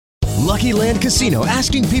Lucky Land Casino,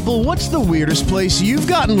 asking people, what's the weirdest place you've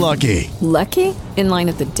gotten lucky? Lucky? In line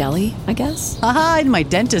at the deli, I guess? Aha, in my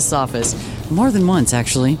dentist's office. More than once,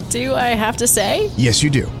 actually. Do I have to say? Yes, you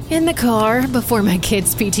do. In the car before my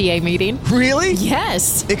kids' PTA meeting. Really?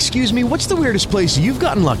 Yes. Excuse me, what's the weirdest place you've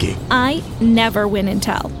gotten lucky? I never win and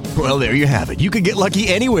tell. Well, there you have it. You can get lucky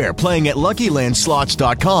anywhere, playing at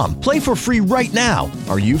LuckyLandSlots.com. Play for free right now.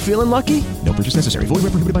 Are you feeling lucky? No purchase necessary. Void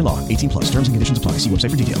where prohibited by law. 18+. Terms and conditions apply. See website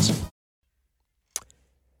for details.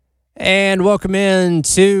 And welcome in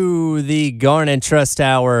to the Garnet Trust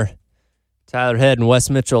Hour. Tyler Head and Wes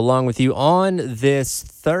Mitchell along with you on this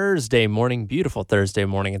Thursday morning, beautiful Thursday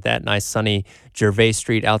morning at that nice sunny Gervais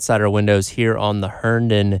Street outside our windows here on the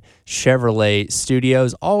Herndon Chevrolet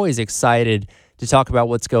Studios. Always excited to talk about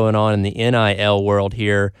what's going on in the NIL world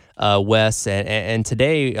here, Wes. And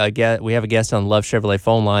today we have a guest on Love Chevrolet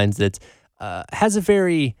phone lines that has a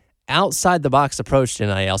very outside-the-box approach to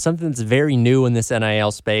NIL, something that's very new in this NIL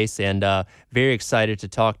space, and very excited to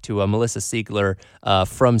talk to Melissa Siegler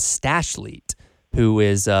from Stashleet, who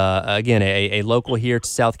is, again, a local here to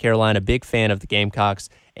South Carolina, big fan of the Gamecocks.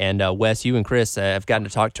 And Wes, you and Chris have gotten to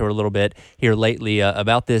talk to her a little bit here lately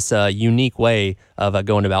about this unique way of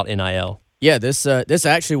going about NIL. Yeah, this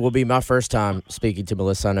actually will be my first time speaking to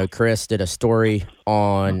Melissa. I know Chris did a story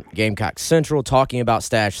on Gamecock Central talking about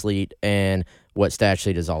Stashleet and what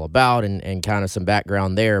Stashleet is all about and kind of some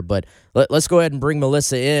background there. But let's go ahead and bring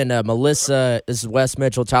Melissa in. Melissa, this is Wes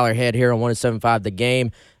Mitchell, Tyler Head here on 107.5 The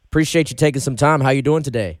Game. Appreciate you taking some time. How you doing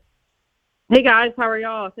today? Hey, guys. How are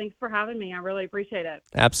y'all? Thanks for having me. I really appreciate it.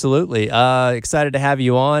 Absolutely. Excited to have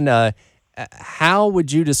you on. How would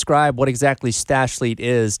you describe what exactly Stashleet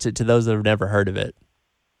is to those that have never heard of it?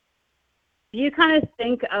 You kind of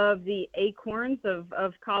think of the acorns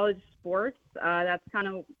of college sports. That's kind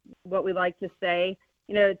of what we like to say.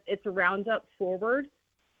 You know, it's a roundup forward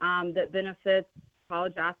that benefits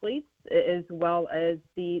college athletes as well as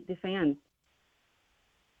the fans.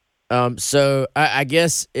 So I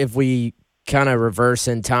guess if we kind of reverse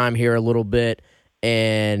in time here a little bit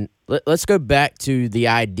and let's go back to the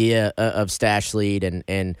idea of Stashleet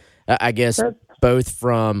and I guess Sure. both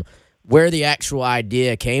from where the actual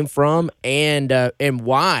idea came from and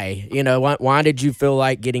why. You know, why did you feel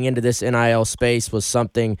like getting into this NIL space was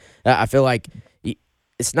something I feel like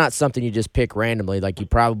it's not something you just pick randomly. Like you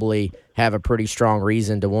probably have a pretty strong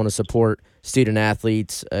reason to want to support student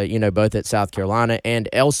athletes, both at South Carolina and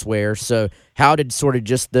elsewhere. So how did sort of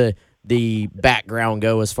just the background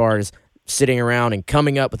go as far as sitting around and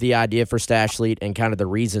coming up with the idea for Stashleet and kind of the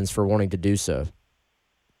reasons for wanting to do so?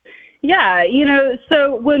 Yeah,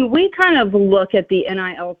 so when we kind of look at the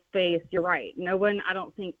NIL space, you're right. No one, I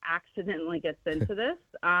don't think, accidentally gets into this.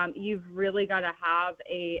 You've really got to have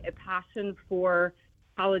a passion for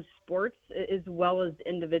college sports as well as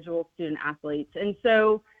individual student athletes. And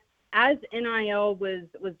so as NIL was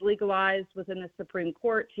legalized within the Supreme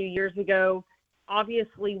Court 2 years ago,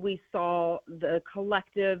 obviously we saw the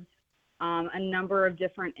collectives, a number of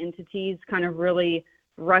different entities kind of really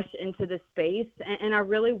rush into the space, and I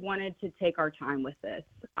really wanted to take our time with this.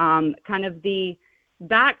 Kind of the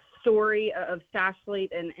backstory of Stashleet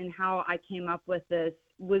and how I came up with this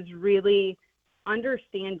was really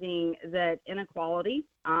understanding that inequality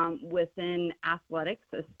within athletics,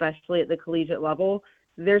 especially at the collegiate level,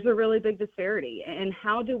 there's a really big disparity, and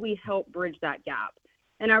how do we help bridge that gap?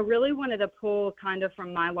 And I really wanted to pull kind of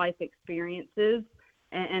from my life experiences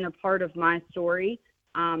and a part of my story.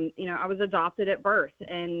 I was adopted at birth,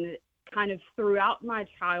 and kind of throughout my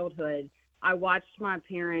childhood, I watched my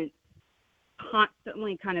parents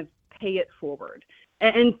constantly kind of pay it forward.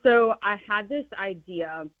 And so I had this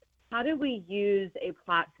idea, how do we use a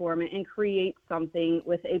platform and create something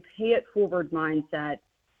with a pay it forward mindset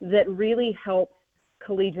that really helps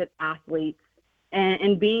collegiate athletes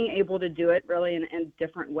and being able to do it really in a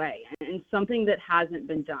different way and something that hasn't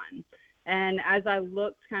been done. And as I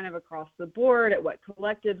looked kind of across the board at what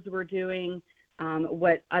collectives were doing,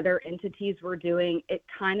 what other entities were doing, it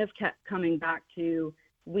kind of kept coming back to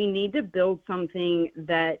we need to build something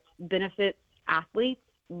that benefits athletes,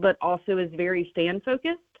 but also is very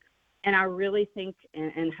fan-focused. And I really think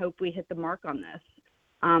and hope we hit the mark on this.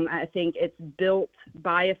 I think it's built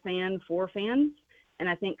by a fan for fans. And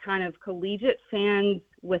I think kind of collegiate fans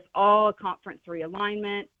with all conference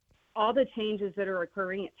realignment, all the changes that are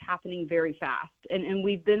occurring, it's happening very fast. And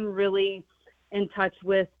we've been really in touch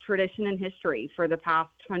with tradition and history for the past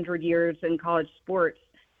 100 years in college sports.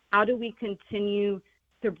 How do we continue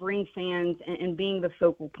to bring fans and being the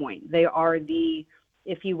focal point? They are the,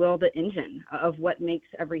 if you will, the engine of what makes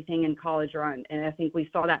everything in college run. And I think we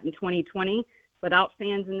saw that in 2020. Without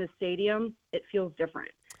fans in the stadium, it feels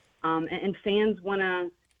different. and fans want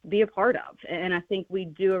to be a part of. And I think we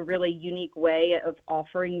do a really unique way of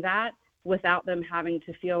offering that without them having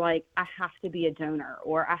to feel like I have to be a donor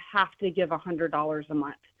or I have to give $100 a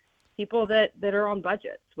month. People that are on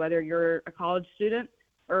budgets, whether you're a college student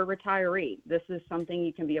or a retiree, this is something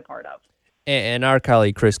you can be a part of. And our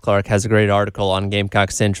colleague Chris Clark has a great article on Gamecock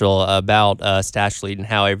Central about Stash Lead and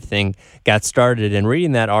how everything got started. And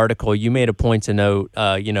reading that article, you made a point to note,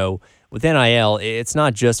 with NIL, it's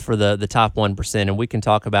not just for the top 1%. And we can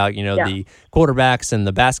talk about, the quarterbacks and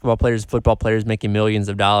the basketball players, football players making millions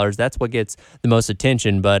of dollars. That's what gets the most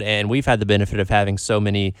attention. And we've had the benefit of having so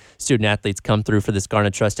many student athletes come through for this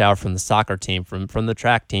Garnet Trust Hour from the soccer team, from the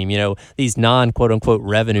track team, these non-quote unquote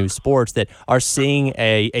revenue sports that are seeing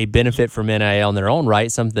a benefit from NIL in their own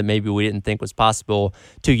right, something that maybe we didn't think was possible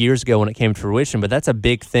 2 years ago when it came to fruition. But that's a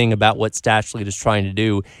big thing about what Stash Lead is trying to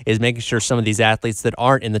do, is making sure some of these athletes that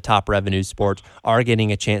aren't in the top revenue sports are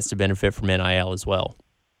getting a chance to benefit from NIL as well.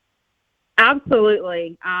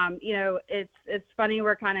 Absolutely. It's funny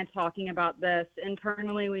we're kind of talking about this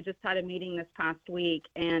internally. We just had a meeting this past week,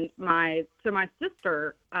 and my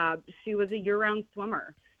sister, she was a year-round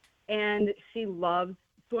swimmer, and she loves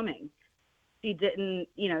swimming. She didn't,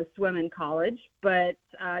 swim in college, but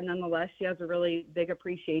nonetheless, she has a really big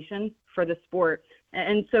appreciation for the sport.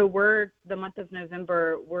 And so the month of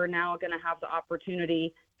November, we're now going to have the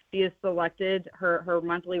opportunity. She has selected her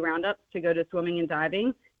monthly roundups to go to swimming and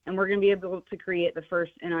diving, and we're going to be able to create the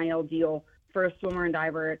first NIL deal for a swimmer and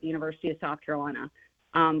diver at the University of South Carolina,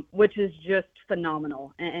 which is just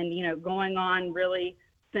phenomenal. And going on, really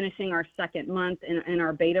finishing our second month in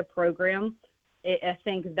our beta program, I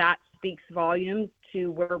think that speaks volumes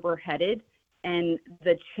to where we're headed and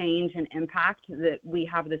the change and impact that we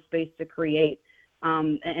have the space to create.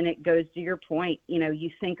 And it goes to your point. You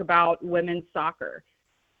think about women's soccer.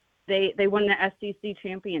 They won the SEC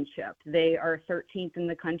championship. They are 13th in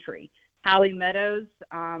the country. Hallie Meadows,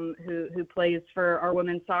 who plays for our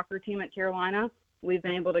women's soccer team at Carolina, we've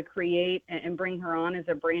been able to create and bring her on as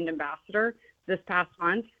a brand ambassador this past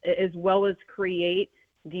month, as well as create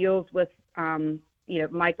deals with,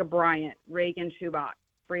 Micah Bryant, Reagan Schubach,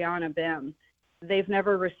 Brianna Bim. They've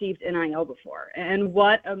never received NIL before. And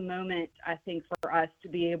what a moment, I think, for us to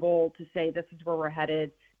be able to say this is where we're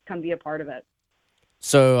headed, come be a part of it.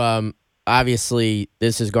 So, obviously,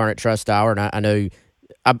 this is Garnet Trust Hour, and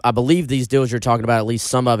I believe these deals you're talking about, at least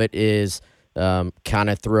some of it is kind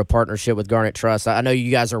of through a partnership with Garnet Trust. I know you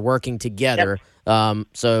guys are working together. Yep.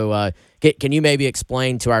 Can you maybe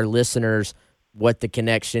explain to our listeners what the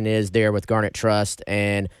connection is there with Garnet Trust,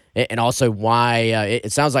 and also why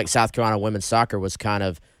it sounds like South Carolina women's soccer was kind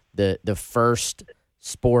of the first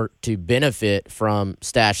sport to benefit from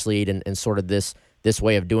Stash Lead and sort of this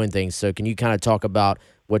way of doing things. So can you kind of talk about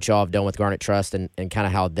what y'all have done with Garnet Trust and kind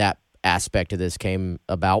of how that aspect of this came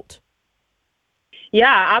about?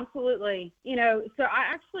 Yeah, absolutely. So I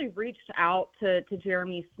actually reached out to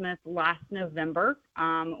Jeremy Smith last November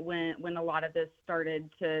when a lot of this started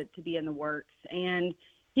to be in the works. And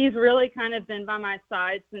he's really kind of been by my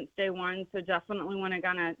side since day one. So definitely want to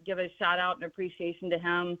kind of give a shout out and appreciation to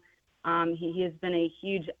him. He has been a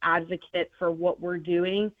huge advocate for what we're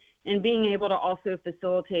doing and being able to also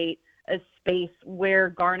facilitate a space where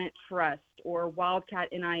Garnet Trust or Wildcat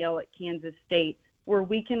NIL at Kansas State, where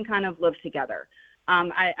we can kind of live together.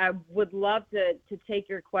 I would love to take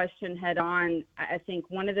your question head on. I think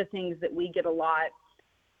one of the things that we get a lot,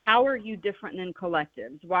 how are you different than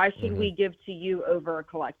collectives? Why should we give to you over a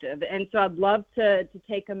collective? And so I'd love to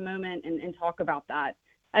take a moment and talk about that.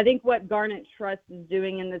 I think what Garnet Trust is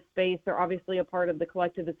doing in this space, they're obviously a part of the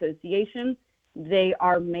collective association. They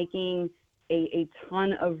are making a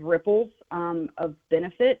ton of ripples of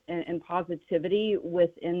benefit and positivity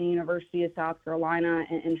within the University of South Carolina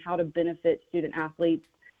and how to benefit student athletes,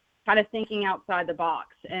 kind of thinking outside the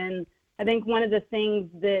box. And I think one of the things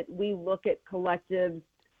that we look at collectives,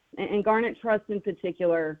 and Garnet Trust in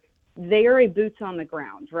particular, they are a boots on the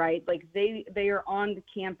ground, right? Like they are on the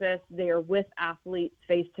campus, they are with athletes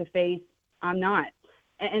face to face. I'm not.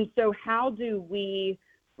 And so how do we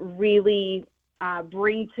really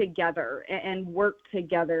bring together and work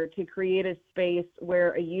together to create a space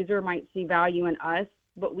where a user might see value in us,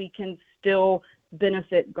 but we can still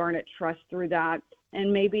benefit Garnet Trust through that.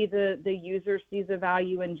 And maybe the user sees a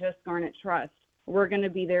value in just Garnet Trust. We're going to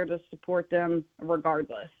be there to support them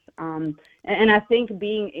regardless. And I think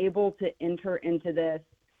being able to enter into this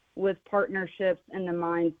with partnerships and the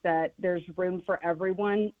mindset, there's room for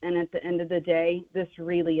everyone. And at the end of the day, this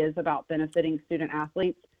really is about benefiting student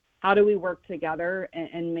athletes. How do we work together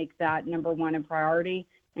and make that number one a priority?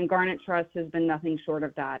 And Garnet Trust has been nothing short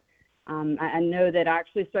of that. I know that I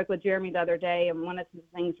actually spoke with Jeremy the other day, and one of the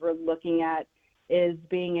things we're looking at is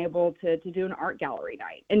being able to do an art gallery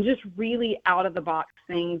night and just really out-of-the-box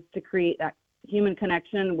things to create that human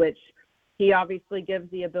connection, which he obviously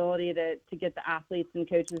gives the ability to get the athletes and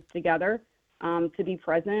coaches together, to be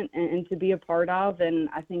present and to be a part of, and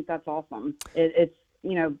I think that's awesome. It's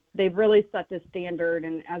they've really set the standard,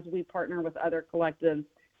 and as we partner with other collectives,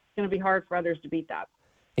 it's going to be hard for others to beat that.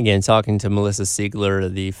 Again, talking to Melissa Siegler,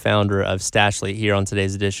 the founder of Stashly, here on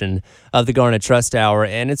today's edition of the Garnet Trust Hour.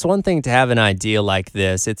 And it's one thing to have an idea like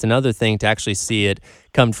this. It's another thing to actually see it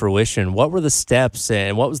come to fruition. What were the steps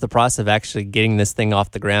and what was the process of actually getting this thing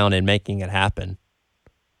off the ground and making it happen?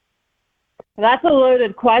 That's a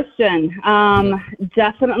loaded question.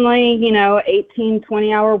 Definitely, 18,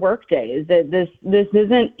 20-hour work days. This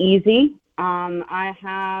isn't easy. I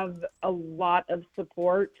have a lot of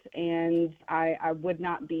support, and I would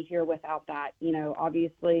not be here without that.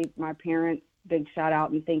 Obviously, my parents, big shout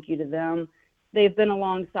out and thank you to them. They've been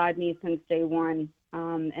alongside me since day one,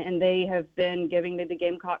 and they have been giving to the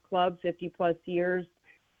Gamecock Club 50-plus years.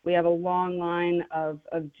 We have a long line of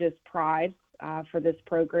just pride for this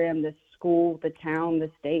program, this school, the town,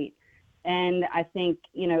 the state. And I think,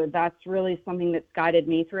 that's really something that's guided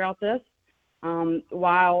me throughout this.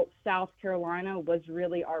 While South Carolina was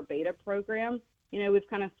really our beta program, we've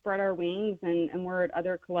kind of spread our wings and we're at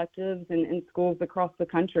other collectives and schools across the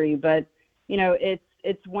country. But,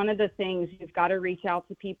 it's one of the things, you've got to reach out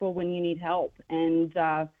to people when you need help. And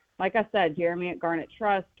like I said, Jeremy at Garnet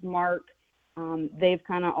Trust, Mark, they've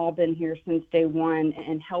kind of all been here since day one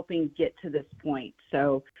and helping get to this point.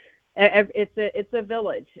 So it's a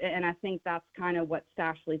village, and I think that's kind of what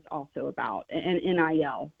Stashly's also about. And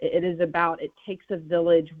NIL, it is about, it takes a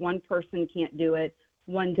village. One person can't do it.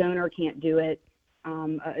 One donor can't do it.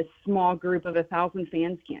 A small group of 1,000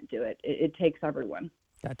 fans can't do it. It takes everyone.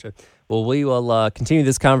 Gotcha. Well, we will continue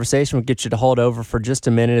this conversation. We'll get you to hold over for just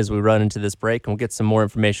a minute as we run into this break, and we'll get some more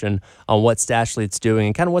information on what Stashly's doing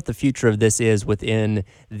and kind of what the future of this is within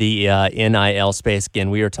the NIL space.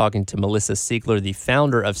 Again, we are talking to Melissa Siegler, the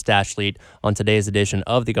founder of Stashly, on today's edition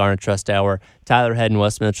of the Garnet Trust Hour. Tyler Head and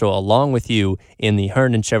Wes Mitchell along with you in the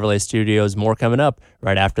Herndon Chevrolet Studios. More coming up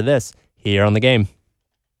right after this here on The Game.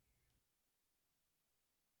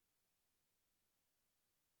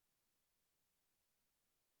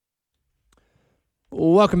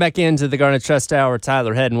 Welcome back into the Garnet Trust Hour.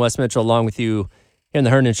 Tyler Head and Wes Mitchell along with you here in the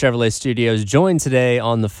Herndon Chevrolet Studios, joined today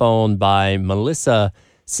on the phone by Melissa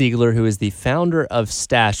Siegler, who is the founder of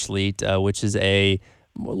Stashly, which is a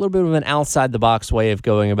little bit of an outside-the-box way of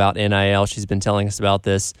going about NIL. She's been telling us about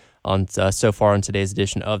this on so far on today's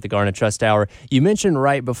edition of the Garnet Trust Hour. You mentioned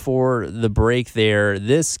right before the break there,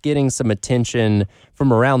 this getting some attention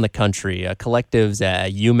from around the country. Collectives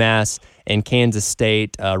at UMass and Kansas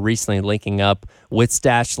State recently linking up with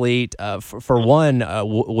Stashly. For one,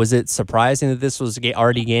 was it surprising that this was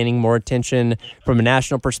already gaining more attention from a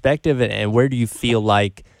national perspective? And where do you feel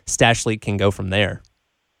like Stashly can go from there?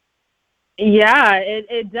 Yeah,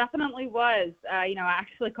 it definitely was. I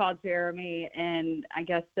actually called Jeremy in, I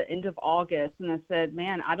guess, the end of August, and I said,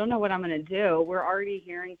 man, I don't know what I'm going to do. We're already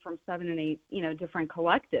hearing from 7 and 8, different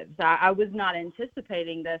collectives. I was not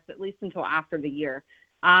anticipating this, at least until after the year.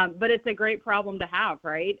 But it's a great problem to have,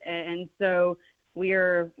 right? And so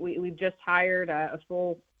we've just hired a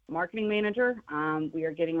full marketing manager. We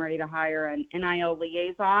are getting ready to hire an NIL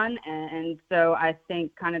liaison, and so I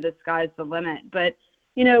think kind of the sky's the limit. But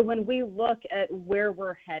when we look at where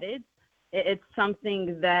we're headed, it's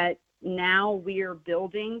something that now we are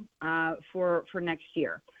building for next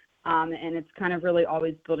year. And it's kind of really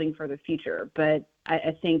always building for the future. But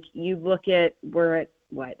I think you look at, we're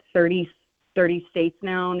at, 30 states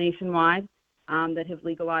now nationwide that have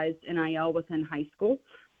legalized NIL within high school.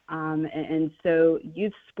 And so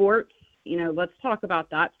youth sports, let's talk about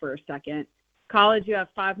that for a second. College, you have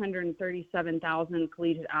 537,000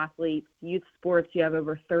 collegiate athletes. Youth sports, you have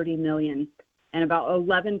over 30 million. And about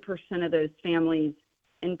 11% of those families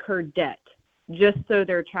incur debt just so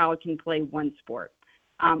their child can play one sport.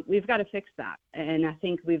 We've got to fix that. And I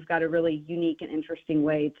think we've got a really unique and interesting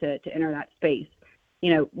way to enter that space.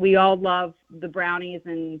 We all love the brownies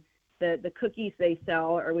and the cookies they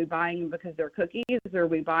sell. Are we buying them because they're cookies, or are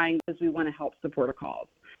we buying because we want to help support a cause?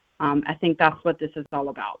 I think that's what this is all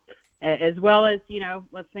about. As well as,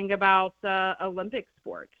 let's think about Olympic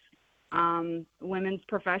sports, women's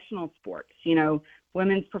professional sports.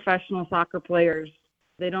 Women's professional soccer players,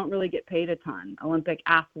 they don't really get paid a ton. Olympic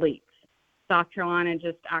athletes. South Carolina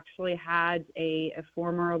just actually had a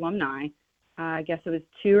former alumni, I guess it was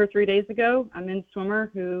 2 or 3 days ago, a men's swimmer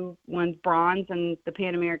who won bronze in the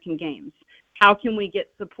Pan American Games. how can we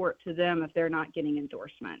get support to them if they're not getting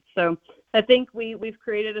endorsements? So I think we've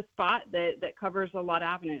created a spot that covers a lot of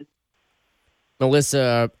avenues.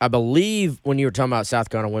 Melissa, I believe when you were talking about South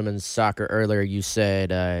Carolina women's soccer earlier, you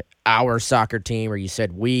said our soccer team, or you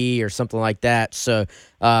said we, or something like that. So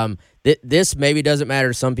this maybe doesn't matter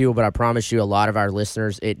to some people, but I promise you a lot of our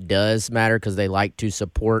listeners, it does matter because they like to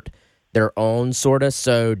support their own, sort of.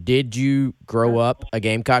 So did you grow up a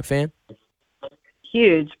Gamecock fan?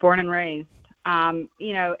 Huge, born and raised.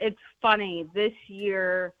 It's funny. This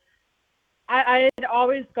year, I had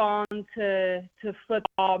always gone to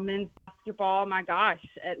football, men's basketball. My gosh,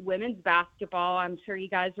 at women's basketball, I'm sure you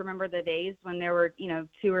guys remember the days when there were, 200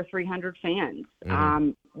 or 300 fans. Mm-hmm.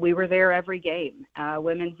 We were there every game.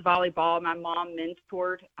 Women's volleyball, my mom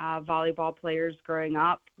mentored volleyball players growing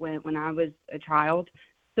up when I was a child.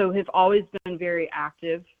 So have always been very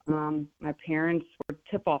active. My parents were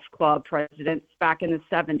tip-off club presidents back in the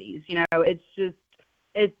 70s.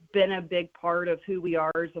 It's been a big part of who we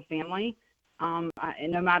are as a family. And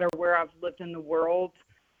no matter where I've lived in the world,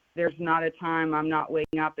 there's not a time I'm not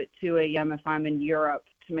waking up at 2 a.m. if I'm in Europe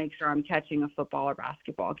to make sure I'm catching a football or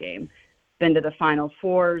basketball game. Been to the Final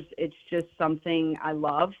Fours. It's just something I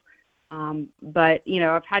love. But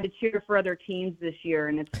I've had to cheer for other teams this year,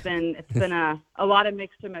 and it's been a lot of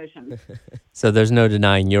mixed emotions. So there's no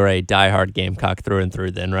denying you're a diehard Gamecock through and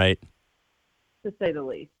through then, right? To say the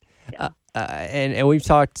least. Yeah. And we've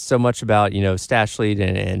talked so much about, Stash Lead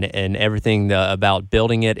and everything about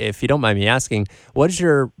building it. If you don't mind me asking, what is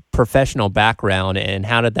your professional background and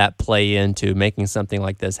how did that play into making something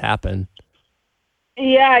like this happen?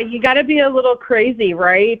 Yeah, you got to be a little crazy,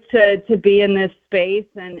 right, to be in this space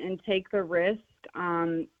and take the risk.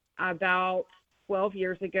 About 12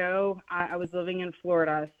 years ago, I was living in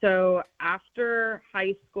Florida. So after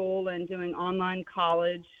high school and doing online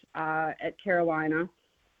college at Carolina,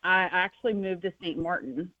 I actually moved to St.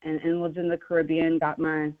 Martin and lived in the Caribbean, got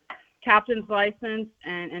my captain's license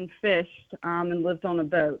and fished and lived on a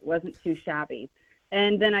boat. Wasn't too shabby.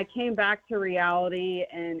 And then I came back to reality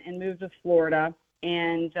and moved to Florida.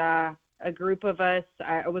 And a group of us,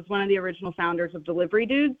 I was one of the original founders of Delivery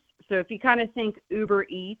Dudes. So if you kind of think Uber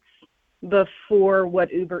Eats before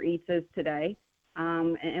what Uber Eats is today,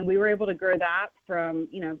 and we were able to grow that from,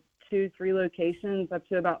 2-3 locations up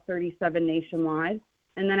to about 37 nationwide.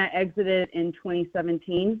 And then I exited in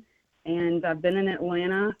 2017, and I've been in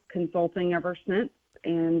Atlanta consulting ever since.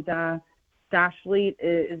 And Stash Fleet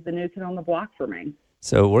is the new kid on the block for me.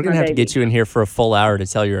 So we're going to have to get you in here for a full hour to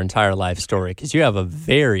tell your entire life story because you have a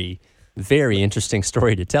very, very interesting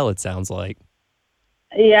story to tell, it sounds like.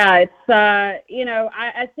 Yeah, it's,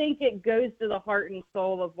 I think it goes to the heart and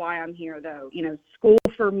soul of why I'm here, though. School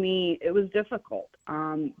for me, it was difficult.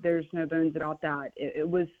 There's no bones about that. It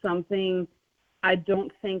was something I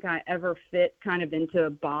don't think I ever fit kind of into a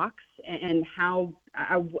box, and how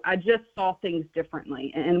I just saw things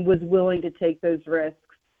differently and was willing to take those risks,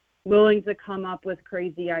 willing to come up with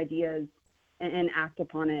crazy ideas and act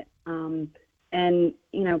upon it. And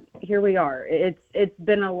here we are. It's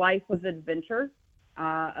been a life of adventure,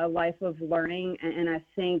 a life of learning. And I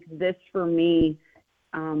think this for me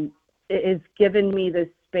is given me the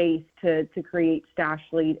space to create Stash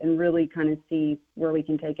Lead and really kind of see where we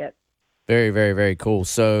can take it. Very, very, very cool.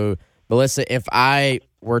 So, Melissa, if I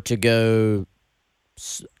were to go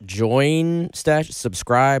join Stash,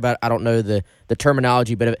 subscribe, I don't know the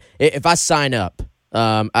terminology, but if I sign up,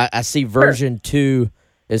 I see version 2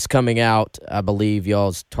 is coming out. I believe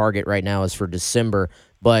y'all's target right now is for December.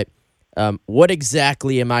 But what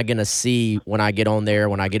exactly am I going to see when I get on there,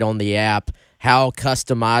 when I get on the app? How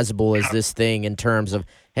customizable is this thing in terms of,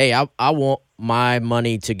 hey, I want my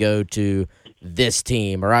money to go to this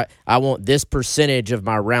team, or I want this percentage of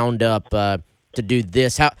my roundup to do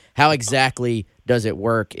this? How exactly does it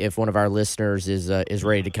work if one of our listeners is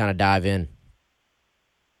ready to kind of dive in?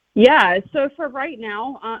 Yeah, so for right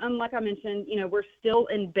now, and like I mentioned, we're still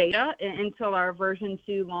in beta until our version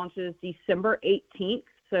 2 launches December 18th.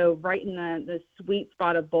 So right in the sweet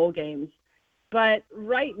spot of bowl games. But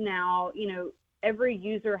right now, every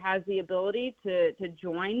user has the ability to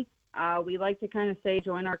join. We like to kind of say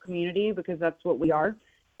join our community because that's what we are.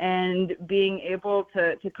 And being able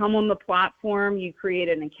to come on the platform, you create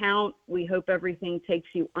an account. We hope everything takes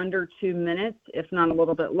you under 2 minutes, if not a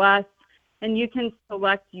little bit less. And you can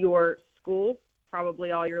select your school.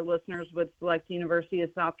 Probably all your listeners would select University of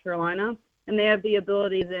South Carolina. And they have the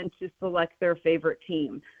ability then to select their favorite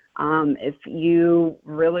team. If you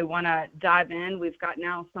really want to dive in, we've got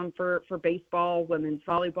now some for baseball, women's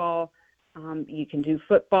volleyball. You can do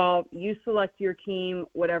football. You select your team,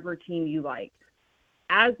 whatever team you like.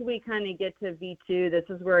 as we kind of get to V2, this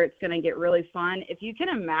is where it's going to get really fun. If you can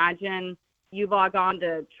imagine, you log on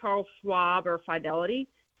to Charles Schwab or Fidelity,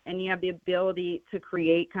 and you have the ability to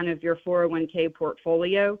create kind of your 401k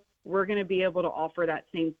portfolio. We're going to be able to offer that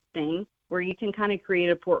same thing where you can kind of create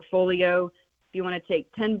a portfolio. If you want to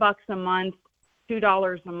take $10 a month,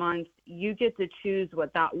 $2 a month, you get to choose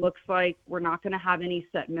what that looks like. We're not going to have any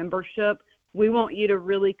set membership. We want you to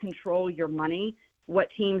really control your money, what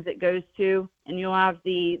teams it goes to, and you'll have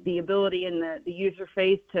the ability in the user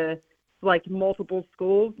face to select multiple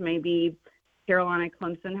schools, maybe Carolina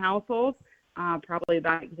Clemson households, probably a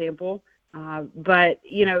bad example. But,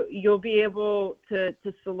 you'll be able to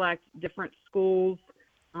select different schools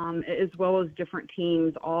as well as different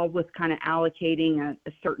teams, all with kind of allocating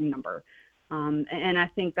a certain number. And I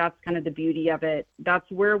think that's kind of the beauty of it. That's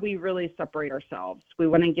where we really separate ourselves. We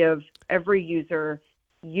want to give every user,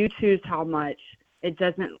 you choose how much. It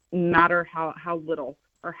doesn't matter how little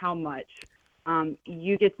or how much.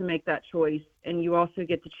 You get to make that choice, and you also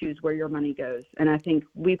get to choose where your money goes. And I think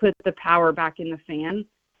we put the power back in the fan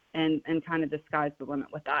and kind of the sky's the limit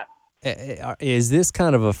with that. Is this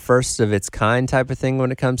kind of a first of its kind type of thing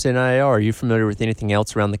when it comes to NIL? Are you familiar with anything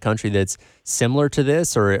else around the country that's similar to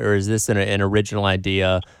this, or is this an original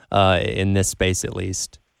idea in this space at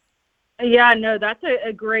least? Yeah, no, that's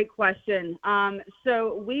a great question.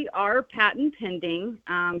 So we are patent pending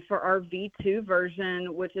for our V2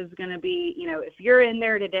 version, which is going to be, if you're in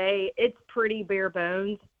there today, it's pretty bare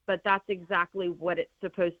bones, but that's exactly what it's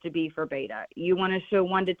supposed to be for beta. You want to show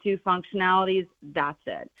 1 to 2 functionalities, that's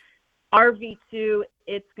it. Our V2,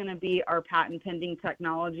 it's going to be our patent pending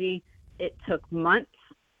technology. It took months,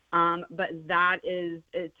 but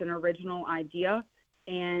it's an original idea.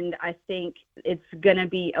 And I think it's going to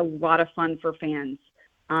be a lot of fun for fans.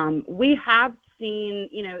 We have seen,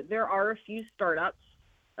 there are a few startups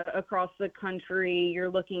across the country. You're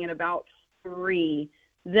looking at about 3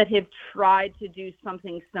 that have tried to do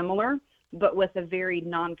something similar, but with a very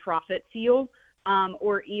nonprofit feel,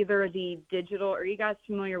 or either the digital. Are you guys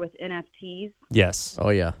familiar with NFTs? Yes. Oh,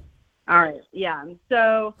 yeah. All right. Yeah.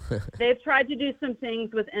 So they've tried to do some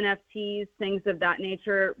things with NFTs, things of that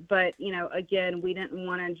nature. But, again, we didn't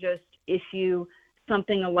want to just issue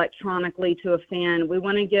something electronically to a fan. We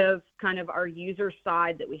want to give kind of our user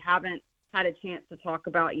side that we haven't had a chance to talk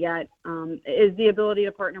about yet, is the ability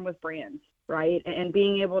to partner with brands, right? And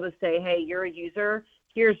being able to say, hey, you're a user,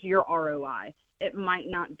 here's your ROI. It might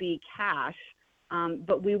not be cash,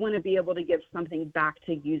 but we want to be able to give something back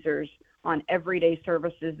to users on everyday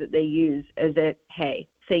services that they use as hey,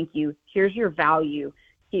 thank you. Here's your value.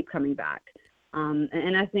 Keep coming back.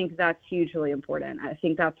 And I think that's hugely important. I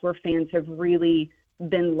think that's where fans have really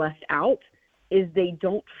been left out, is they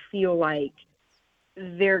don't feel like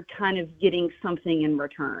they're kind of getting something in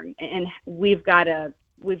return. And we've got to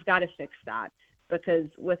fix that, because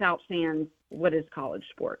without fans, what is college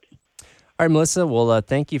sports? All right, Melissa, well,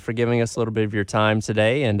 thank you for giving us a little bit of your time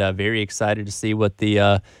today, and very excited to see what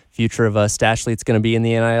the future of Stashlete's going to be in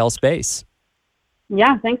the NIL space.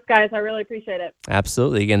 Yeah, thanks, guys. I really appreciate it.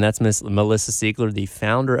 Absolutely. Again, that's Miss Melissa Siegler, the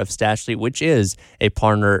founder of Stashlete, which is a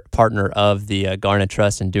partner of the Garnet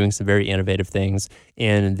Trust, and doing some very innovative things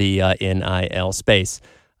in the NIL space.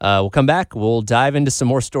 We'll come back. We'll dive into some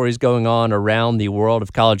more stories going on around the world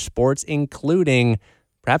of college sports, including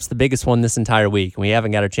perhaps the biggest one this entire week. We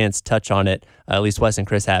haven't got a chance to touch on it, at least Wes and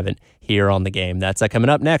Chris haven't, here on The Game. That's coming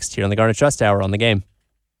up next here on the Garnet Trust Hour on The Game.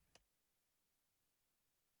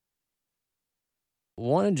 I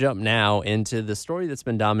want to jump now into the story that's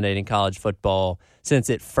been dominating college football since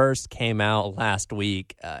it first came out last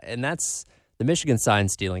week, and that's the Michigan sign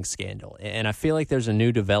stealing scandal. And I feel like there's a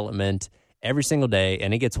new development every single day,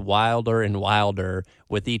 and it gets wilder and wilder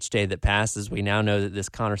with each day that passes. We now know that this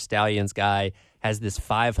Connor Stallions guy has this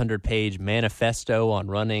 500-page manifesto on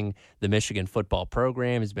running the Michigan football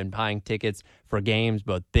program. He's been buying tickets for games,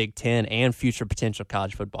 both Big Ten and future potential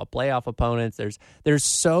college football playoff opponents. There's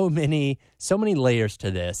so many layers to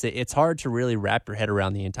this. It's hard to really wrap your head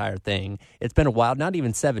around the entire thing. It's been a wild, not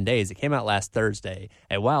even 7 days. It came out last Thursday.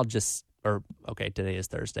 Today is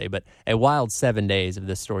Thursday, but a wild 7 days of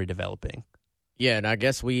this story developing. Yeah, and I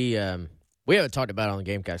guess we haven't talked about it on the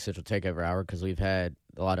Gamecock Central Takeover Hour because we've had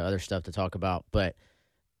a lot of other stuff to talk about. But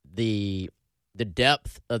the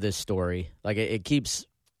depth of this story, like it keeps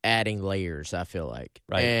adding layers, I feel like.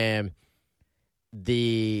 Right. And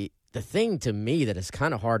the thing to me that is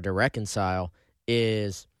kind of hard to reconcile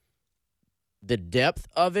is the depth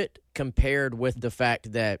of it compared with the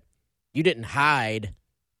fact that you didn't hide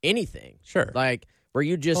anything. Sure. Like, were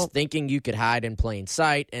you just thinking you could hide in plain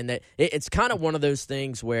sight? And that it's kind of one of those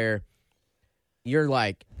things where you're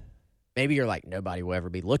like, maybe you're like, nobody will ever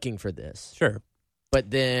be looking for this. Sure. But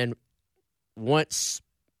then once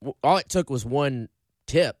all it took was one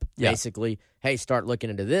tip, Yeah. basically, hey, start looking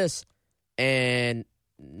into this, and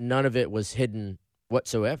none of it was hidden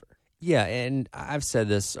whatsoever. Yeah, and I've said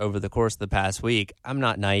this over the course of the past week. I'm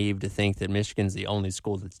not naive to think that Michigan's the only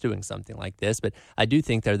school that's doing something like this, but I do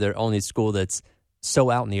think they're the only school that's so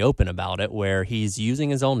out in the open about it, where he's using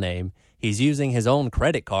his own name, he's using his own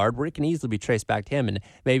credit card, where it can easily be traced back to him, and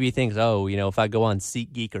maybe he thinks, oh, if I go on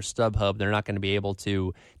SeatGeek or StubHub, they're not going to be able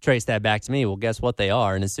to trace that back to me. Well, guess what? They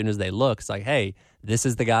are, and as soon as they look, it's like, hey, this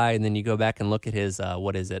is the guy, and then you go back and look at his,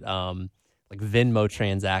 like Venmo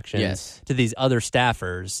transactions to these other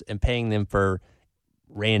staffers and paying them for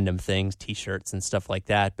random things, T-shirts and stuff like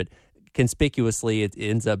that. But conspicuously, it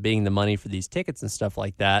ends up being the money for these tickets and stuff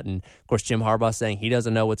like that. And, of course, Jim Harbaugh saying he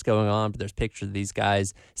doesn't know what's going on, but there's pictures of these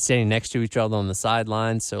guys standing next to each other on the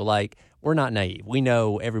sidelines. So, we're not naive. We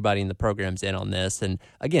know everybody in the program's in on this. And,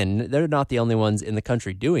 again, they're not the only ones in the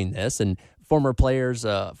country doing this. And former players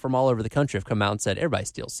from all over the country have come out and said everybody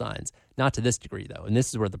steals signs. Not to this degree, though. And this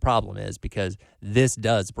is where the problem is, because this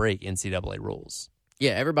does break NCAA rules.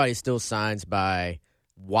 Yeah, everybody steals signs by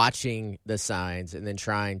watching the signs and then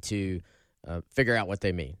trying to figure out what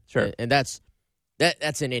they mean. Sure. And that's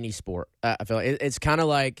in any sport. I feel like it's kind of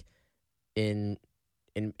like in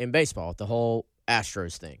baseball, the whole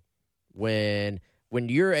Astros thing. When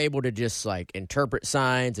you're able to just interpret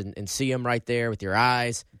signs and see them right there with your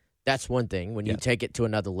eyes, that's one thing. When you take it to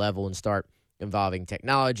another level and start involving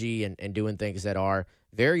technology and doing things that are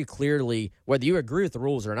very clearly, whether you agree with the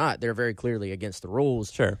rules or not, they're very clearly against the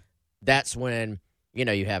rules. Sure. That's when,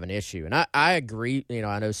 you have an issue. And I agree.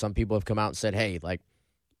 I know some people have come out and said, hey,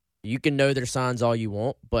 you can know their signs all you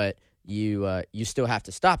want, but you still have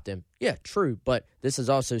to stop them. Yeah, true. But this is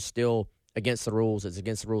also still against the rules. It's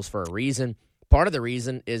against the rules for a reason. Part of the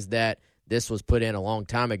reason is that this was put in a long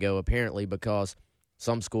time ago, apparently, because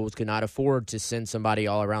some schools could not afford to send somebody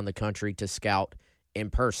all around the country to scout in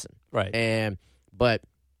person. Right. But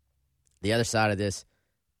the other side of this,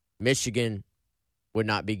 Michigan would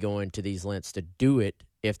not be going to these lengths to do it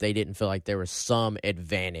if they didn't feel like there was some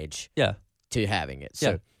advantage to having it.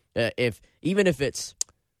 So if it's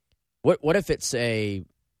what if it's a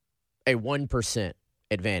 1%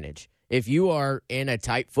 advantage? If you are in a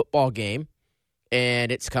tight football game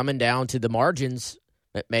and it's coming down to the margins,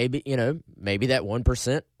 maybe that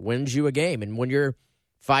 1% wins you a game. And when you're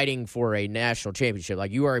fighting for a national championship,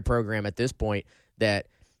 you are a program at this point that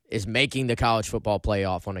is making the college football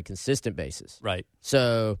playoff on a consistent basis. Right.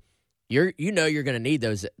 So you're going to need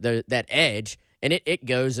that edge, and it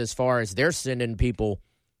goes as far as they're sending people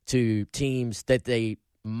to teams that they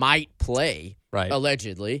might play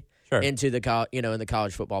allegedly into the in the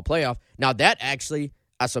college football playoff. Now that actually,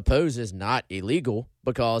 I suppose, is not illegal,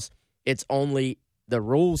 because it's only the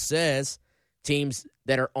rule says teams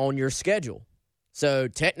that are on your schedule. So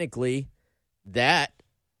technically, that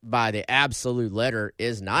by the absolute letter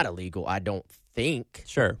is not illegal, I don't think.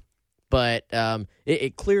 Sure. But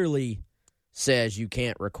it clearly says you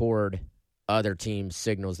can't record other teams'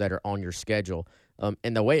 signals that are on your schedule.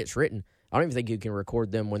 And the way it's written, I don't even think you can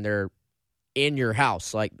record them when they're in your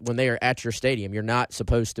house. When they are at your stadium, you're not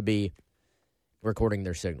supposed to be recording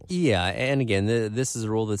their signals. Yeah, and again, this is a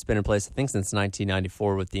rule that's been in place, I think, since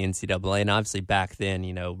 1994 with the NCAA, and obviously back then,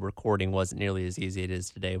 recording wasn't nearly as easy as it is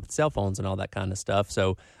today with cell phones and all that kind of stuff.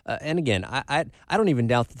 So, and again, I don't even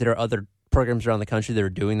doubt that there are other programs around the country that are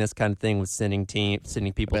doing this kind of thing with sending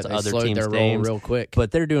people to other teams' games real quick, but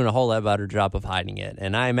they're doing a whole lot better job of hiding it.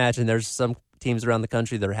 And I imagine there's some teams around the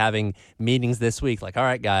country that are having meetings this week, all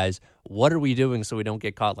right, guys, what are we doing so we don't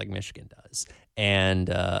get caught like Michigan does? And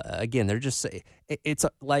again, they're just, it's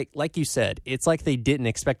like you said, it's like they didn't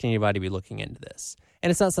expect anybody to be looking into this. And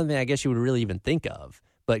it's not something I guess you would really even think of,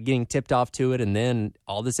 but getting tipped off to it, and then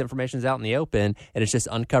all this information is out in the open, and it's just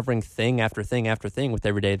uncovering thing after thing after thing with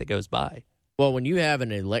every day that goes by. Well, when you have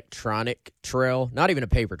an electronic trail, not even a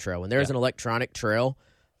paper trail, when there's an electronic trail,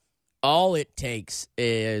 all it takes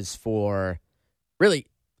is for, really,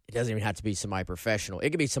 it doesn't even have to be somebody professional.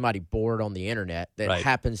 It could be somebody bored on the internet that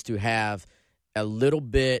happens to have a little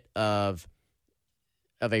bit of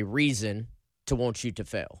a reason to want you to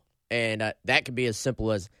fail. And that could be as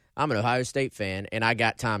simple as, I'm an Ohio State fan, and I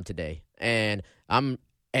got time today. And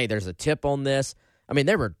there's a tip on this. I mean,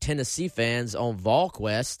 there were Tennessee fans on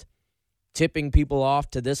VolQuest tipping people off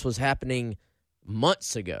to this was happening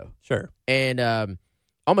months ago. Sure. And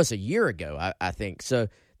almost a year ago, I think. So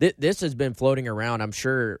this has been floating around, I'm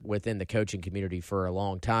sure, within the coaching community for a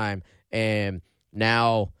long time. And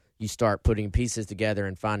now you start putting pieces together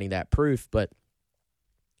and finding that proof. But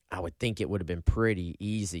I would think it would have been pretty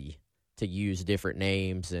easy to use different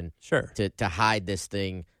names and Sure. to hide this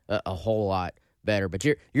thing a whole lot better. But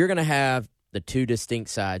you're going to have the two distinct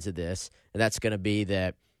sides of this, and that's going to be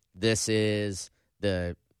that this is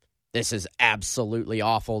absolutely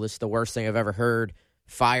awful. This is the worst thing I've ever heard.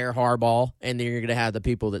 Fire Harbaugh. And then you're going to have the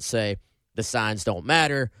people that say the signs don't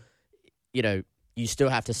matter. You know, you still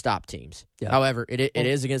have to stop teams. Yeah. However, it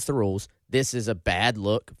is against the rules. This is a bad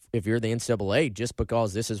look if you're the NCAA, just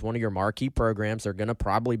because this is one of your marquee programs. They're going to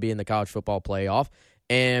probably be in the college football playoff.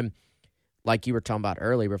 And like you were talking about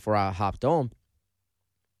earlier before I hopped on,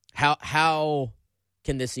 how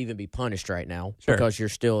can this even be punished right now? Sure. Because you're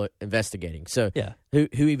still investigating. So Yeah. who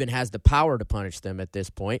even has the power to punish them at this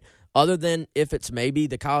point, other than if it's maybe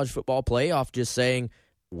the college football playoff just saying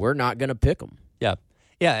we're not going to pick them? Yeah.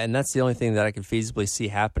 Yeah, and that's the only thing that I could feasibly see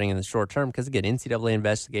happening in the short term because, again, NCAA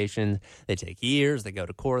investigations, they take years. They go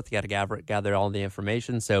to court. They got to gather all the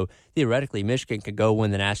information. So, theoretically, Michigan could go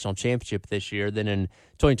win the national championship this year. Then in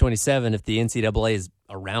 2027, if the NCAA is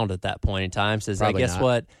around at that point in time, says, Probably hey, guess not.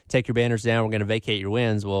 what? Take your banners down. We're going to vacate your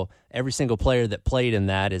wins. Well, every single player that played in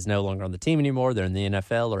that is no longer on the team anymore. They're in the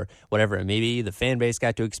NFL or whatever it may be. The fan base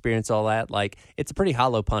got to experience all that. Like, it's a pretty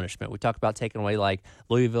hollow punishment. We talk about taking away, like,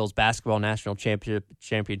 Louisville's basketball national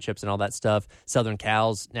championships and all that stuff. Southern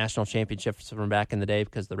Cal's national championships from back in the day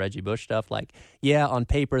because of the Reggie Bush stuff. Like, yeah, on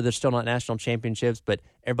paper, they're still not national championships, but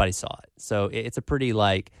everybody saw it. So it's a pretty,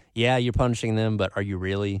 like, yeah, you're punishing them, but are you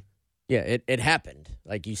really? Yeah, it happened.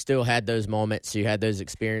 Like, you still had those moments, you had those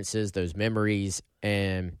experiences, those memories,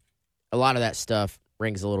 and a lot of that stuff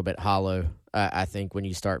rings a little bit hollow, I think, when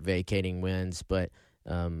you start vacating wins. But,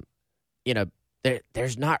 you know,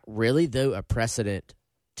 there's not really, though, a precedent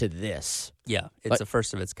to this. Yeah, it's a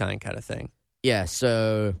first of its kind of thing. Yeah,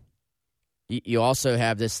 so you also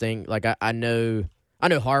have this thing, like, I know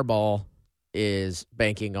Harbaugh is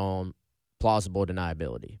banking on plausible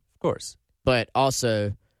deniability. Of course. But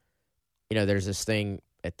also, you know, there's this thing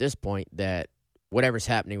at this point that whatever's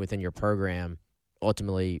happening within your program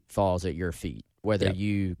ultimately falls at your feet. Whether Yep.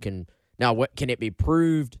 you can now, what can it be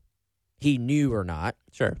proved he knew or not?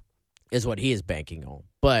 Sure. Is what he is banking on.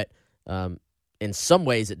 But in some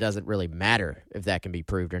ways, it doesn't really matter if that can be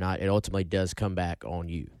proved or not. It ultimately does come back on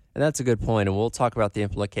you. And that's a good point, and we'll talk about the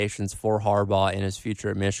implications for Harbaugh and his future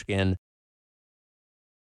at Michigan.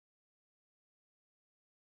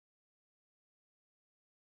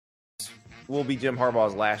 Will be Jim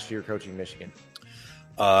Harbaugh's last year coaching Michigan?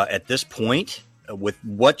 At this point, with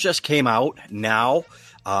what just came out now,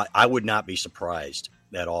 I would not be surprised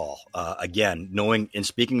at all. Again, knowing and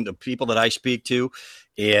speaking to people that I speak to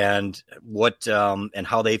and what and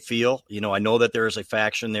how they feel, you know, I know that there is a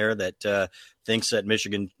faction there that thinks that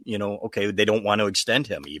Michigan, you know, okay, they don't want to extend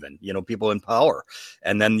him even, you know, people in power.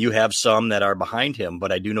 And then you have some that are behind him.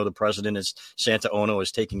 But I do know the president is Santaono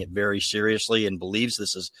is taking it very seriously and believes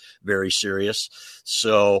this is very serious.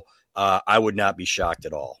 So I would not be shocked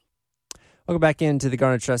at all. Welcome back into the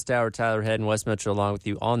Garnet Trust Hour. Tyler Head and Wes Mitchell along with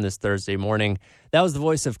you on this Thursday morning. That was the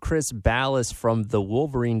voice of Chris Ballas from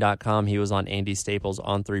thewolverine.com. He was on Andy Staples'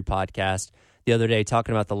 On 3 podcast the other day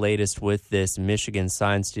talking about the latest with this Michigan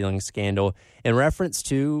sign-stealing scandal in reference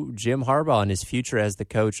to Jim Harbaugh and his future as the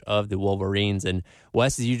coach of the Wolverines. And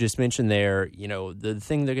Wes, as you just mentioned there, you know, the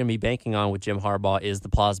thing they're going to be banking on with Jim Harbaugh is the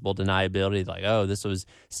plausible deniability. Like, oh, this was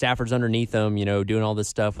staffers underneath him, you know, doing all this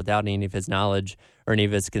stuff without any of his knowledge or any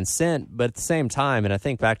of his consent. But at the same time, and I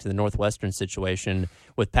think back to the Northwestern situation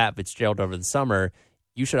with Pat Fitzgerald over the summer,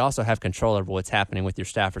 you should also have control over what's happening with your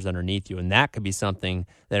staffers underneath you. And that could be something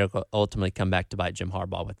that will ultimately come back to bite Jim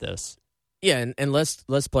Harbaugh with this. Yeah, and let's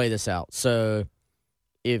play this out. So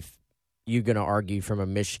if you're going to argue from a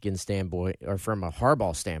Michigan standpoint or from a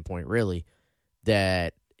Harbaugh standpoint, really,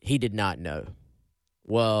 that he did not know,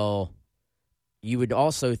 well, you would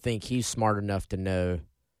also think he's smart enough to know,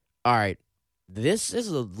 all right, this is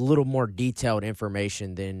a little more detailed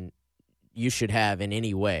information than you should have in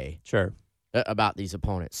any way. Sure. About these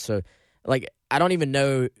opponents. So, like, I don't even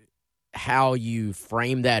know how you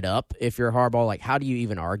frame that up if you're Harbaugh. Like, how do you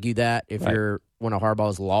even argue that if you're one of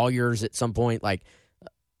Harbaugh's lawyers at some point? Like,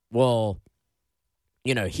 well,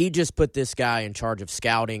 you know, he just put this guy in charge of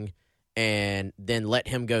scouting and then let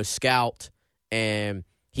him go scout, and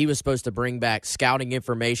he was supposed to bring back scouting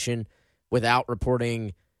information without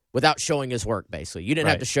showing his work, basically. You didn't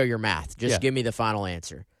have to show your math. Just give me the final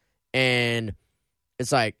answer. And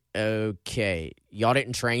it's like, okay, y'all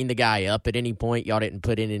didn't train the guy up at any point. Y'all didn't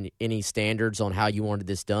put in any standards on how you wanted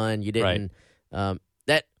this done. You didn't.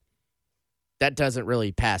 That doesn't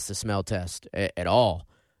really pass the smell test at all.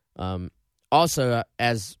 Also,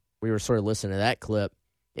 as we were sort of listening to that clip,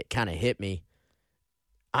 it kind of hit me.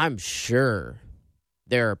 I'm sure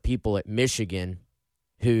there are people at Michigan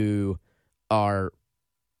who are,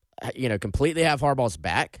 completely have Harbaugh's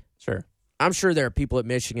back. Sure. I'm sure there are people at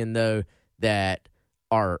Michigan, though, that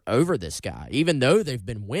are over this guy, even though they've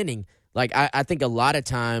been winning. Like, I think a lot of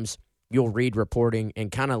times you'll read reporting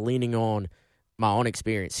and kind of leaning on my own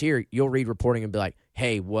experience here, you'll read reporting and be like,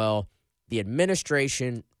 hey, well, the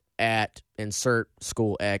administration at insert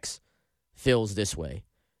school X feels this way.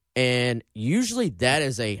 And usually that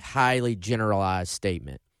is a highly generalized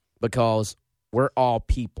statement because we're all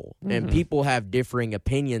people and people have differing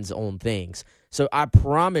opinions on things. So I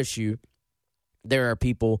promise you there are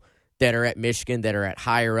people that are at Michigan that are at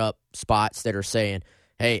higher up spots that are saying,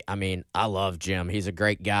 hey, I mean, I love Jim. He's a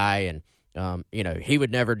great guy and he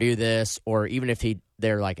would never do this, or even if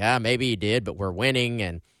they're like, maybe he did, but we're winning,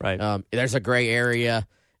 and there's a gray area.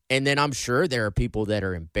 And then I'm sure there are people that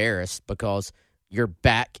are embarrassed because you're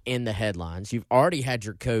back in the headlines. You've already had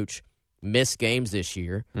your coach miss games this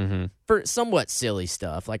year for somewhat silly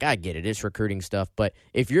stuff. Like, I get it, it's recruiting stuff, but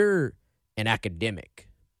if you're an academic,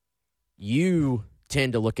 you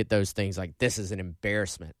tend to look at those things like this is an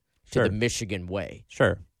embarrassment to the Michigan way.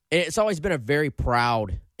 Sure. And it's always been a very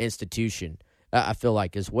proud institution, I feel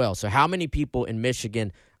like, as well. So how many people in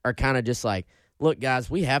Michigan are kind of just like, look, guys,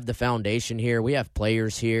 we have the foundation here. We have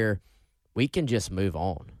players here. We can just move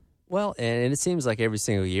on. Well, and it seems like every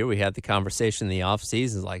single year we have the conversation in the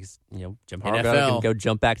offseason, like, Jim Harbaugh NFL. can go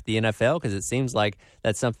jump back to the NFL because it seems like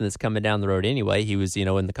that's something that's coming down the road anyway. He was,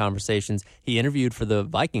 in the conversations. He interviewed for the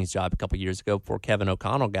Vikings job a couple years ago before Kevin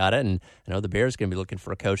O'Connell got it, and I know the Bears are going to be looking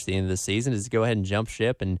for a coach at the end of the season. Is to go ahead and jump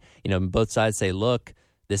ship and, both sides say, look,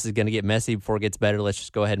 this is going to get messy before it gets better. Let's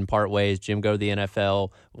just go ahead and part ways. Jim, go to the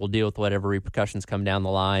NFL. We'll deal with whatever repercussions come down the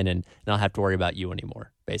line and not have to worry about you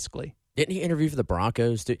anymore, basically. Didn't he interview for the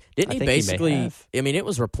Broncos? Didn't he basically? I mean, it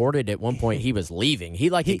was reported at one point he was leaving. He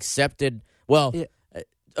accepted. Well,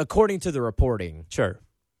 according to the reporting, sure,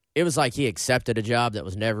 it was like he accepted a job that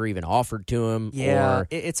was never even offered to him. Yeah,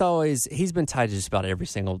 it's always he's been tied to just about every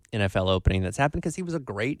single NFL opening that's happened because he was a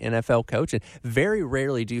great NFL coach, and very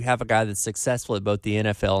rarely do you have a guy that's successful at both the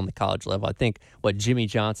NFL and the college level. I think Jimmy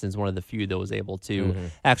Johnson is one of the few that was able to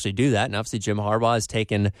actually do that, and obviously Jim Harbaugh has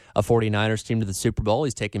taken a 49ers team to the Super Bowl.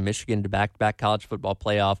 He's taken Michigan to back-to-back college football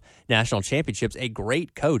playoff national championships. A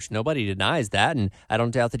great coach, nobody denies that, and I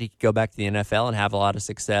don't doubt that he could go back to the NFL and have a lot of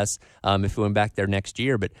success if he went back there next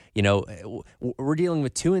year, but we're dealing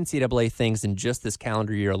with 2 NCAA things in just this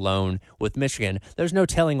calendar year alone with Michigan. There's no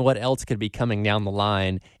telling what else could be coming down the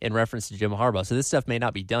line in reference to Jim Harbaugh. So this stuff may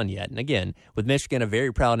not be done yet. And again, with Michigan, a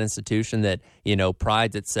very proud institution that,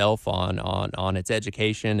 prides itself on its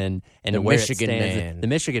education and the where Michigan it stands. man. The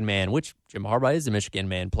Michigan man, which Jim Harbaugh is a Michigan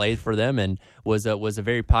man, played for them and was a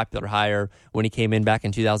very popular hire when he came in back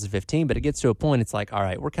in 2015. But it gets to a point, it's like, all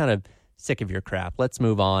right, we're kind of sick of your crap. Let's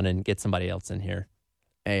move on and get somebody else in here.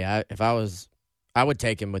 Hey, I would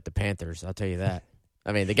take him with the Panthers. I'll tell you that.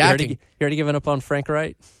 I mean, the guy. You already given up on Frank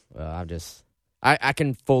Wright? Well, I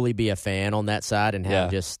can fully be a fan on that side and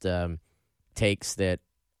have just takes that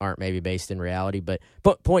aren't maybe based in reality. But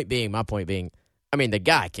my point being, I mean, the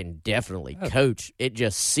guy can definitely coach. It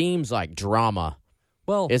just seems like drama.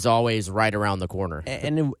 Is always right around the corner.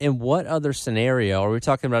 And in what other scenario are we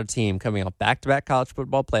talking about a team coming off back-to-back college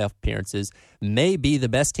football playoff appearances, may be the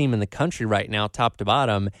best team in the country right now, top to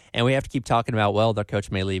bottom, and we have to keep talking about, their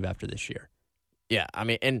coach may leave after this year? Yeah, I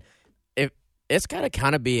mean, and it's got to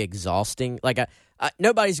kind of be exhausting. Like,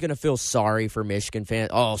 nobody's going to feel sorry for Michigan fans.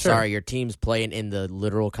 Oh, Sure. Sorry, your team's playing in the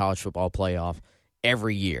literal college football playoff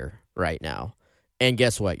every year right now. And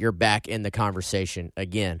guess what? You're back in the conversation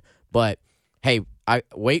again. But, hey, I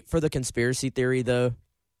wait for the conspiracy theory, though,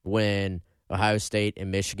 when Ohio State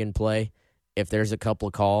and Michigan play. If there's a couple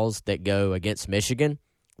of calls that go against Michigan,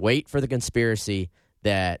 wait for the conspiracy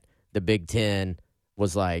that the Big Ten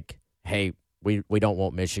was like, hey, we don't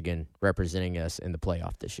want Michigan representing us in the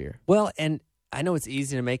playoff this year. Well, and I know it's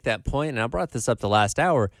easy to make that point, and I brought this up the last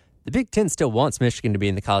hour. The Big Ten still wants Michigan to be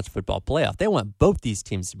in the college football playoff. They want both these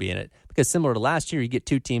teams to be in it because similar to last year, you get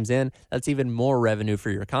 2 teams in. That's even more revenue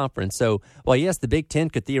for your conference. So while, yes, the Big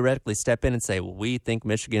Ten could theoretically step in and say, well, we think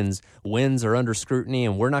Michigan's wins are under scrutiny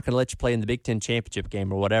and we're not going to let you play in the Big Ten championship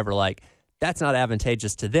game or whatever, like that's not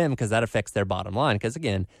advantageous to them because that affects their bottom line. Because,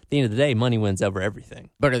 again, at the end of the day, money wins over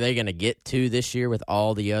everything. But are they going to get 2 this year with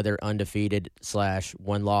all the other undefeated /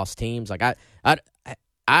 one-loss teams? Like,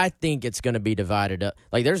 I think it's going to be divided up.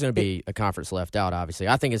 Like, there's going to be a conference left out, obviously.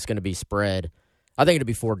 I think it's going to be spread. I think it'll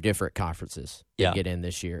be 4 different conferences that get in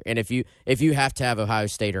this year. And if you have to have Ohio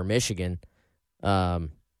State or Michigan, I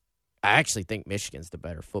actually think Michigan's the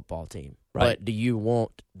better football team. Right. But do you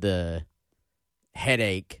want the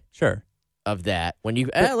headache Sure. of that when you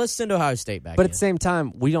let's send Ohio State back. But in. at the same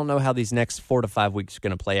time, we don't know how these next 4 to 5 weeks are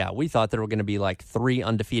going to play out. We thought there were going to be like 3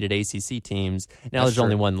 undefeated ACC teams. Now there's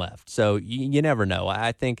only one left. So you never know.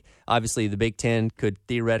 I think, obviously, the Big Ten could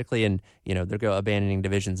theoretically, and they're going abandoning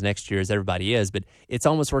divisions next year as everybody is, but it's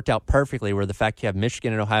almost worked out perfectly where the fact you have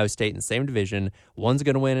Michigan and Ohio State in the same division, one's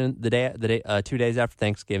going to win in the day 2 days after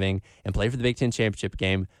Thanksgiving and play for the Big Ten championship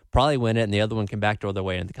game, probably win it, and the other one can backdoor their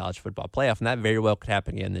way into the college football playoff, and that very well could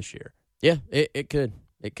happen again this year. Yeah, it could.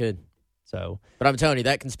 It could. So, but I'm telling you,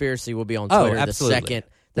 that conspiracy will be on Twitter absolutely.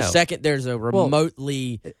 the second there's a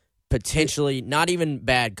remotely, potentially not even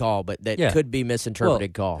bad call, but that could be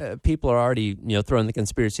misinterpreted call. People are already throwing the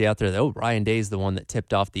conspiracy out there that Ryan Day's the one that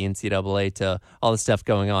tipped off the NCAA to all the stuff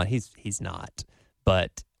going on. He's not,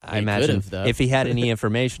 but I imagine if he had any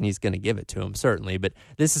information, he's going to give it to him, certainly. But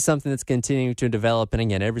this is something that's continuing to develop. And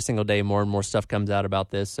again, every single day, more and more stuff comes out about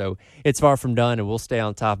this. So it's far from done, and we'll stay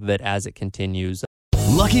on top of it as it continues.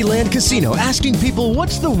 Lucky Land Casino, asking people,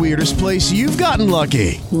 what's the weirdest place you've gotten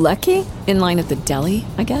lucky? Lucky? In line at the deli,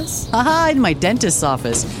 I guess? Aha, in my dentist's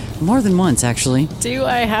office. More than once, actually. Do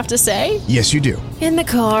I have to say? Yes, you do. In the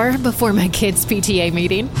car before my kids' PTA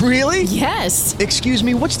meeting. Really? Yes. Excuse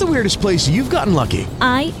me, what's the weirdest place you've gotten lucky?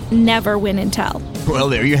 I never win and tell. Well,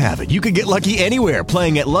 there you have it. You can get lucky anywhere,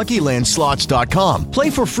 playing at LuckyLandSlots.com.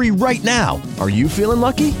 Play for free right now. Are you feeling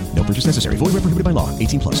lucky? No purchase necessary. Void where prohibited by law.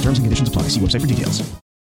 18+. Terms and conditions apply. See website for details.